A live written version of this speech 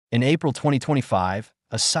In April 2025,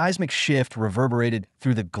 a seismic shift reverberated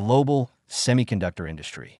through the global semiconductor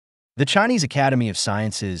industry. The Chinese Academy of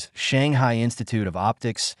Sciences, Shanghai Institute of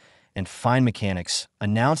Optics, and Fine Mechanics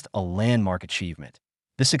announced a landmark achievement: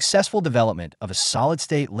 the successful development of a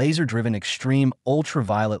solid-state laser-driven extreme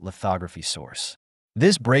ultraviolet lithography source.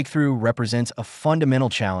 This breakthrough represents a fundamental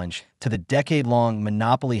challenge to the decade-long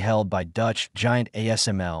monopoly held by Dutch giant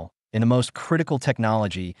ASML in the most critical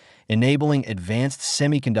technology, enabling advanced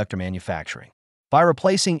semiconductor manufacturing. By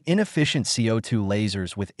replacing inefficient CO2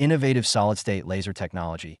 lasers with innovative solid-state laser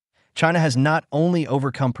technology, China has not only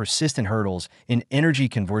overcome persistent hurdles in energy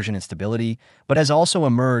conversion and stability, but has also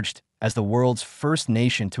emerged as the world's first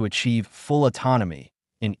nation to achieve full autonomy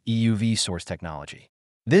in EUV source technology.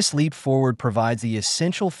 This leap forward provides the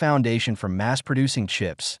essential foundation for mass-producing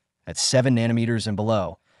chips at 7 nanometers and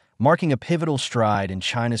below, marking a pivotal stride in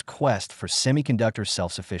China's quest for semiconductor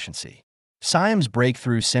self-sufficiency. SIOM's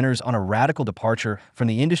breakthrough centers on a radical departure from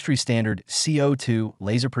the industry-standard CO2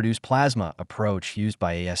 laser-produced plasma approach used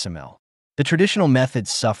by ASML. The traditional method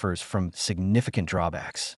suffers from significant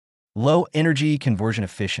drawbacks: low energy conversion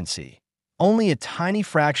efficiency. Only a tiny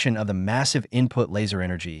fraction of the massive input laser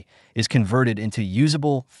energy is converted into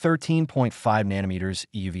usable 13.5 nanometers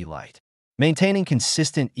EUV light. Maintaining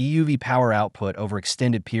consistent EUV power output over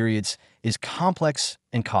extended periods is complex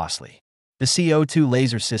and costly. The CO2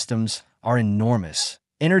 laser systems are enormous,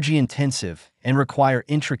 energy-intensive, and require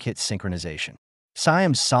intricate synchronization.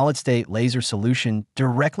 SIOM's solid-state laser solution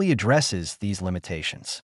directly addresses these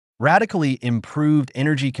limitations. Radically improved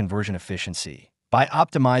energy conversion efficiency. By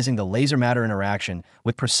optimizing the laser-matter interaction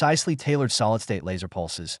with precisely tailored solid-state laser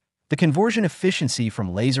pulses, the conversion efficiency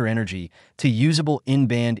from laser energy to usable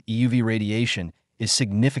in-band EUV radiation is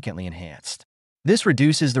significantly enhanced. This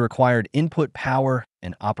reduces the required input power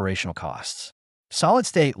and operational costs.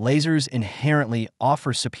 Solid-state lasers inherently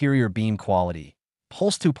offer superior beam quality,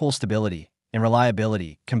 pulse-to-pulse stability, and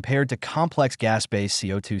reliability compared to complex gas-based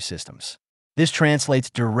CO2 systems. This translates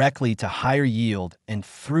directly to higher yield and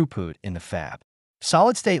throughput in the fab.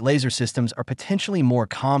 Solid-state laser systems are potentially more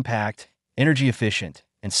compact, energy-efficient,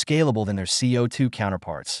 and scalable than their CO2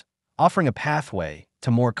 counterparts, offering a pathway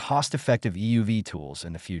to more cost-effective EUV tools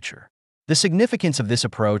in the future. The significance of this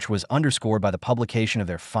approach was underscored by the publication of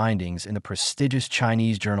their findings in the prestigious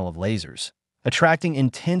Chinese Journal of Lasers, attracting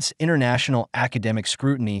intense international academic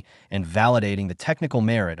scrutiny and validating the technical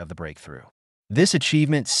merit of the breakthrough. This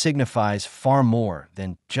achievement signifies far more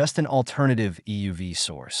than just an alternative EUV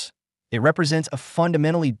source. It represents a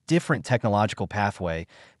fundamentally different technological pathway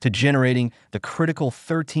to generating the critical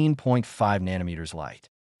 13.5 nanometers light.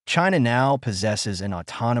 China now possesses an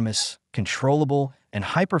autonomous, controllable, and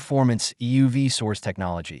high-performance EUV source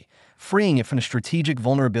technology, freeing it from the strategic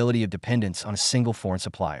vulnerability of dependence on a single foreign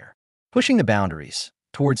supplier. Pushing the boundaries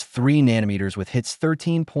towards 3 nanometers with its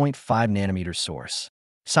 13.5 nanometer source,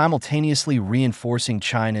 simultaneously reinforcing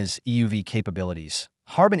China's EUV capabilities.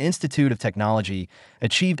 Harbin Institute of Technology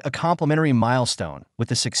achieved a complementary milestone with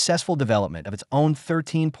the successful development of its own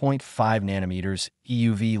 13.5 nanometers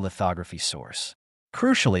EUV lithography source.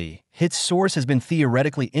 Crucially, its source has been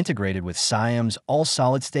theoretically integrated with SIOM's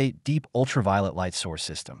all-solid-state deep ultraviolet light source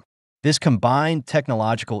system. This combined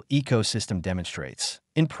technological ecosystem demonstrates,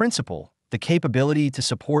 in principle, the capability to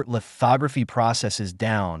support lithography processes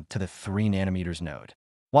down to the 3 nanometers node.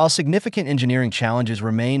 While significant engineering challenges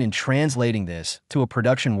remain in translating this to a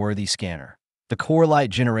production-worthy scanner, the core light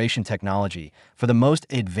generation technology for the most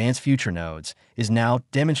advanced future nodes is now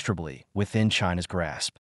demonstrably within China's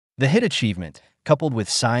grasp. The HIT achievement, coupled with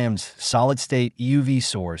SIOM's solid-state EUV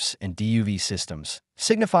source and DUV systems,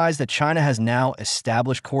 signifies that China has now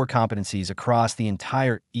established core competencies across the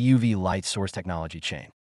entire EUV light source technology chain.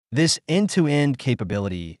 This end-to-end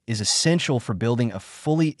capability is essential for building a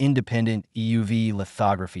fully independent EUV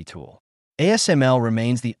lithography tool. ASML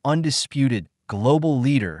remains the undisputed global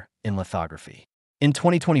leader in lithography. In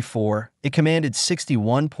 2024, it commanded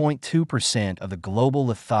 61.2% of the global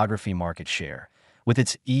lithography market share, with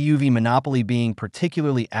its EUV monopoly being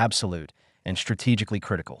particularly absolute and strategically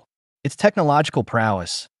critical. Its technological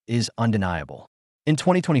prowess is undeniable. In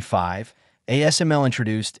 2025, ASML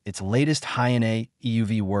introduced its latest high-NA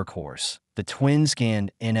EUV workhorse, the twin-scan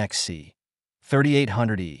NXC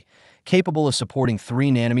 3800E, capable of supporting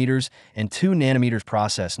 3 nanometers and 2 nanometers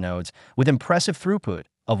process nodes with impressive throughput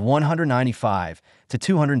of 195 to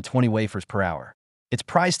 220 wafers per hour. Its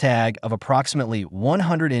price tag of approximately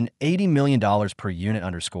 $180 million per unit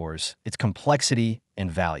underscores its complexity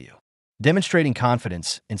and value. Demonstrating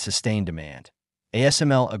confidence in sustained demand,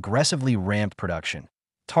 ASML aggressively ramped production,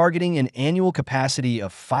 targeting an annual capacity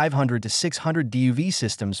of 500 to 600 DUV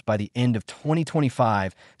systems by the end of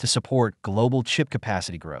 2025 to support global chip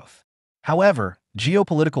capacity growth. However,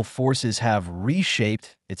 geopolitical forces have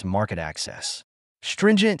reshaped its market access.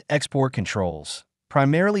 Stringent export controls,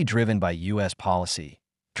 primarily driven by U.S. policy,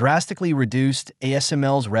 drastically reduced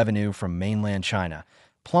ASML's revenue from mainland China,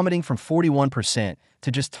 plummeting from 41%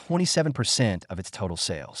 to just 27% of its total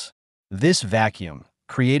sales. This vacuum,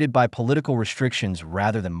 created by political restrictions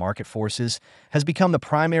rather than market forces, has become the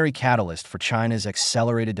primary catalyst for China's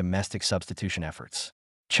accelerated domestic substitution efforts.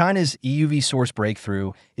 China's EUV source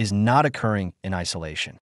breakthrough is not occurring in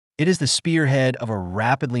isolation. It is the spearhead of a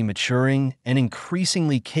rapidly maturing and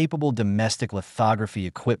increasingly capable domestic lithography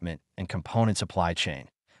equipment and component supply chain,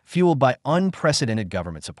 fueled by unprecedented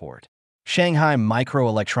government support. Shanghai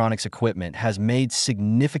microelectronics equipment has made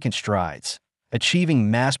significant strides, achieving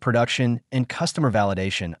mass production and customer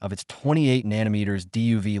validation of its 28nm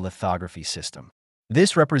DUV lithography system.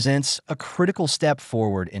 This represents a critical step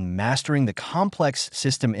forward in mastering the complex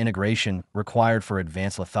system integration required for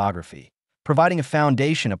advanced lithography, providing a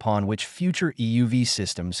foundation upon which future EUV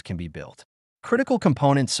systems can be built. Critical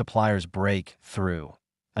component suppliers break through.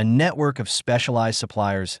 A network of specialized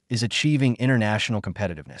suppliers is achieving international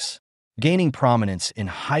competitiveness, gaining prominence in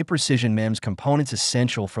high-precision MEMS components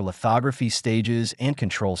essential for lithography stages and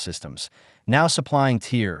control systems, now supplying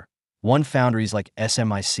Tier 1 foundries like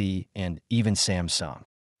SMIC and even Samsung.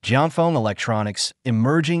 Jiangfeng Electronics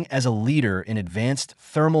emerging as a leader in advanced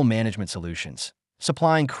thermal management solutions,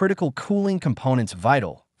 supplying critical cooling components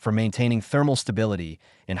vital for maintaining thermal stability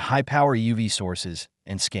in high-power EUV sources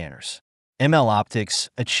and scanners. MLOptics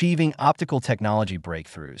achieving optical technology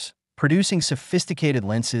breakthroughs, producing sophisticated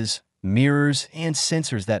lenses, mirrors, and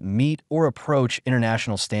sensors that meet or approach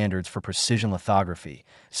international standards for precision lithography,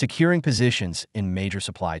 securing positions in major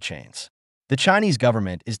supply chains. The Chinese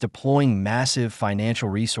government is deploying massive financial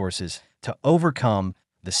resources to overcome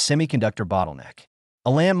the semiconductor bottleneck. A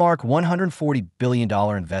landmark $140 billion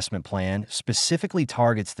investment plan specifically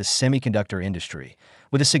targets the semiconductor industry,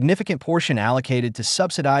 with a significant portion allocated to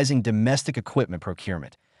subsidizing domestic equipment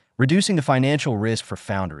procurement, reducing the financial risk for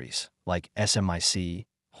foundries like SMIC,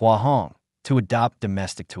 Huahong, to adopt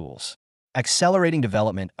domestic tools, accelerating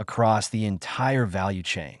development across the entire value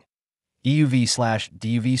chain.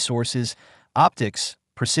 EUV/DUV sources, optics,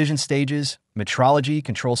 precision stages, metrology,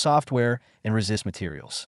 control software, and resist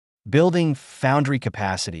materials. Building foundry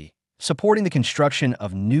capacity, supporting the construction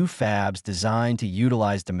of new fabs designed to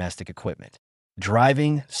utilize domestic equipment.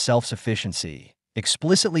 Driving self-sufficiency,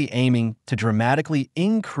 explicitly aiming to dramatically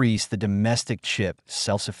increase the domestic chip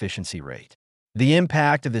self-sufficiency rate. The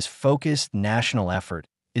impact of this focused national effort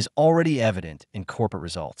is already evident in corporate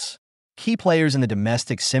results. Key players in the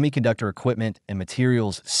domestic semiconductor equipment and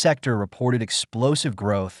materials sector reported explosive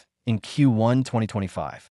growth in Q1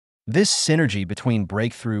 2025. This synergy between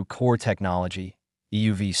breakthrough core technology,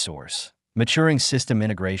 EUV source, maturing system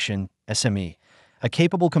integration, SME, a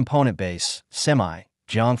capable component base, SEMI,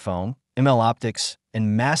 Jiangfeng, MLOptics,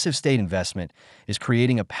 and massive state investment is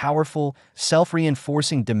creating a powerful,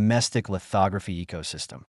 self-reinforcing domestic lithography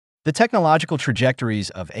ecosystem. The technological trajectories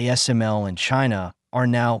of ASML and China are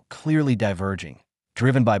now clearly diverging,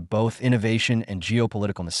 driven by both innovation and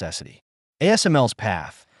geopolitical necessity. ASML's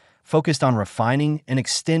path, focused on refining and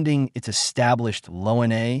extending its established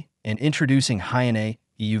low-NA and introducing high-NA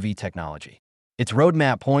EUV technology. Its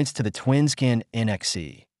roadmap points to the TwinScan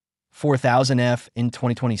NXE 4000F in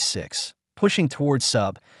 2026, pushing towards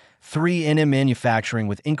sub-3 nm manufacturing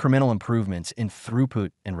with incremental improvements in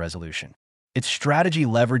throughput and resolution. Its strategy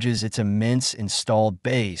leverages its immense installed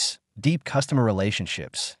base, deep customer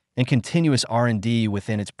relationships, and continuous R&D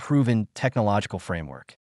within its proven technological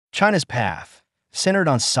framework. China's path, centered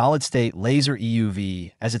on solid-state laser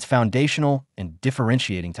EUV as its foundational and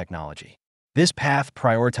differentiating technology. This path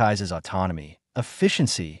prioritizes autonomy,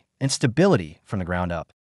 efficiency, and stability from the ground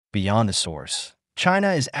up. Beyond the source,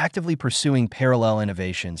 China is actively pursuing parallel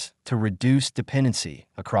innovations to reduce dependency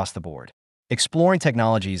across the board, exploring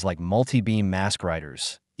technologies like multi-beam mask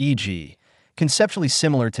writers, e.g., conceptually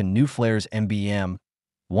similar to NuFlare's MBM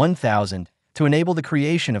 1000, to enable the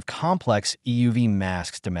creation of complex EUV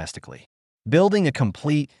masks domestically. Building a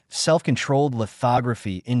complete, self-controlled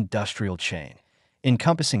lithography industrial chain,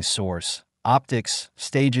 encompassing source, optics,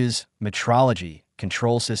 stages, metrology,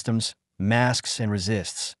 control systems, masks, and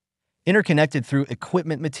resists, interconnected through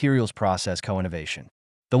equipment materials process co-innovation.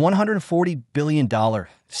 The $140 billion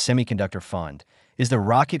Semiconductor Fund is the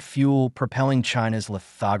rocket fuel propelling China's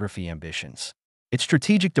lithography ambitions. Its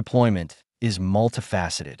strategic deployment is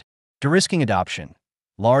multifaceted, de-risking adoption,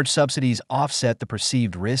 Large subsidies offset the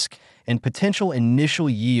perceived risk and potential initial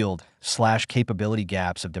yield/capability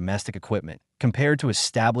gaps of domestic equipment compared to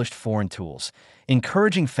established foreign tools,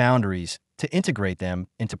 encouraging foundries to integrate them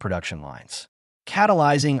into production lines.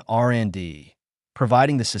 Catalyzing R&D,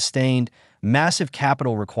 providing the sustained, massive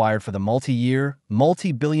capital required for the multi-year,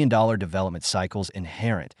 multi-billion-dollar development cycles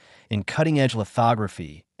inherent in cutting-edge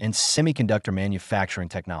lithography and semiconductor manufacturing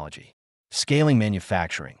technology. Scaling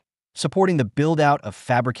manufacturing, supporting the build-out of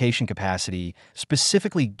fabrication capacity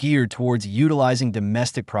specifically geared towards utilizing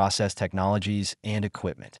domestic process technologies and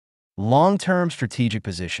equipment. Long-term strategic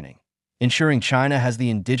positioning, ensuring China has the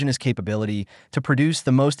indigenous capability to produce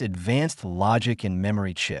the most advanced logic and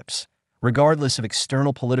memory chips, regardless of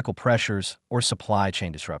external political pressures or supply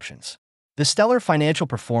chain disruptions. The stellar financial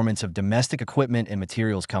performance of domestic equipment and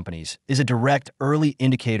materials companies is a direct early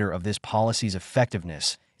indicator of this policy's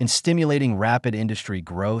effectiveness in stimulating rapid industry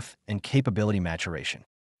growth and capability maturation.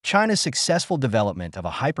 China's successful development of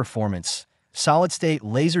a high-performance, solid-state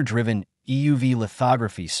laser-driven EUV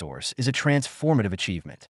lithography source is a transformative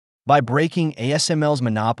achievement. By breaking ASML's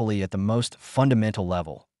monopoly at the most fundamental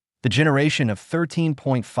level, the generation of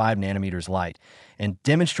 13.5 nanometers light, and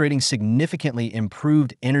demonstrating significantly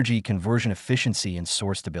improved energy conversion efficiency and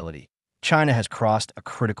source stability, China has crossed a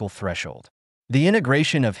critical threshold. The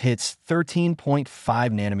integration of HIT's 13.5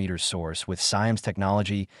 nanometer source with SIOM's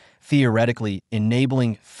technology, theoretically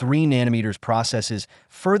enabling 3 nanometers processes,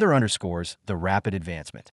 further underscores the rapid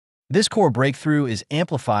advancement. This core breakthrough is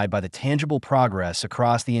amplified by the tangible progress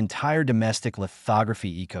across the entire domestic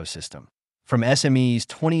lithography ecosystem, from SME's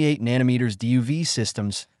 28 nanometers DUV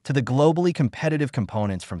systems to the globally competitive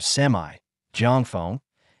components from SMEE, Jiangfeng,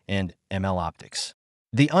 and MLOptics.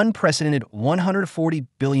 The unprecedented $140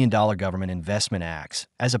 billion government investment acts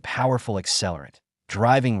as a powerful accelerant,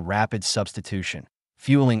 driving rapid substitution,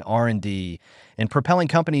 fueling R&D, and propelling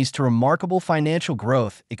companies to remarkable financial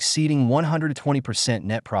growth exceeding 120%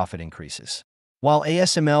 net profit increases. While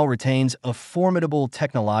ASML retains a formidable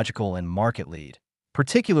technological and market lead,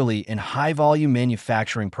 particularly in high-volume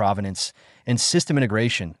manufacturing provenance and system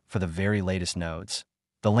integration for the very latest nodes,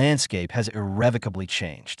 the landscape has irrevocably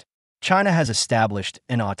changed. China has established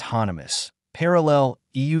an autonomous, parallel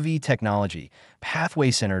EUV technology pathway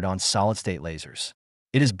centered on solid-state lasers.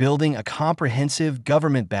 It is building a comprehensive,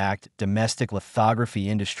 government-backed domestic lithography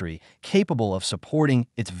industry capable of supporting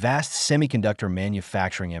its vast semiconductor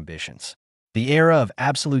manufacturing ambitions. The era of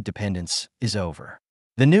absolute dependence is over.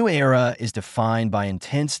 The new era is defined by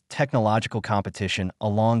intense technological competition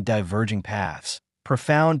along diverging paths,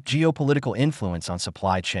 profound geopolitical influence on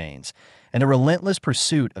supply chains, and a relentless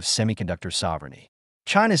pursuit of semiconductor sovereignty.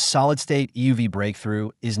 China's solid-state EUV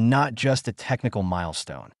breakthrough is not just a technical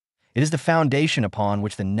milestone. It is the foundation upon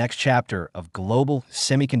which the next chapter of global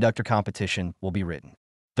semiconductor competition will be written.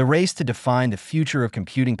 The race to define the future of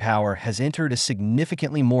computing power has entered a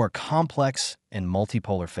significantly more complex and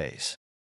multipolar phase.